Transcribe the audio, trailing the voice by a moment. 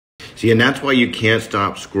See, and that's why you can't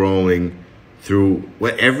stop scrolling through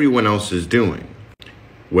what everyone else is doing.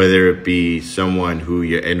 Whether it be someone who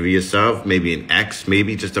you're envious of, maybe an ex,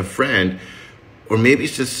 maybe just a friend, or maybe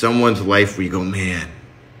it's just someone's life where you go, man,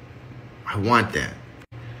 I want that.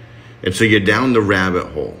 And so you're down the rabbit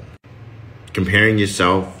hole, comparing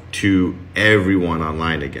yourself to everyone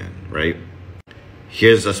online again, right?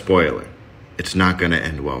 Here's a spoiler. It's not going to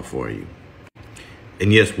end well for you.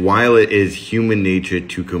 And yes, while it is human nature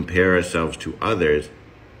to compare ourselves to others,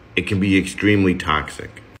 it can be extremely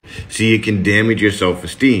toxic. See, it can damage your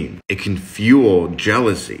self-esteem. It can fuel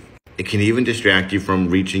jealousy. It can even distract you from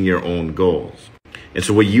reaching your own goals. And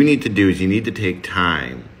so what you need to do is you need to take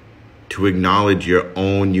time to acknowledge your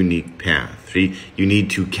own unique path. See, you need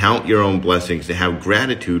to count your own blessings, to have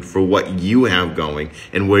gratitude for what you have going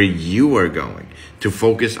and where you are going, to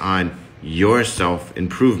focus on your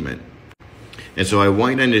self-improvement. And so I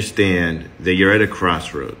want you to understand that you're at a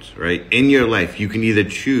crossroads, right? In your life, you can either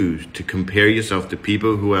choose to compare yourself to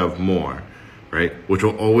people who have more, right? Which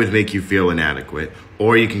will always make you feel inadequate.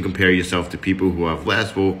 Or you can compare yourself to people who have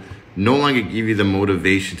less, will no longer give you the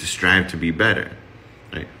motivation to strive to be better,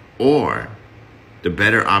 right? Or the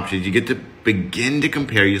better option is you get to begin to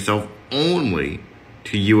compare yourself only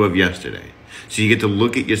to you of yesterday. So you get to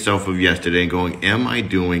look at yourself of yesterday and going, am I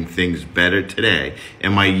doing things better today?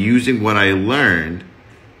 Am I using what I learned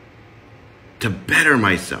to better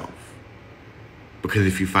myself? Because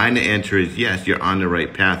if you find the answer is yes, you're on the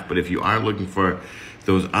right path. But if you are looking for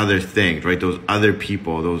those other things, right, those other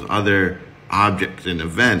people, those other objects and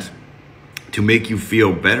events to make you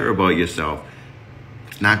feel better about yourself,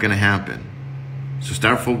 it's not going to happen. So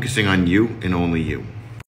start focusing on you and only you.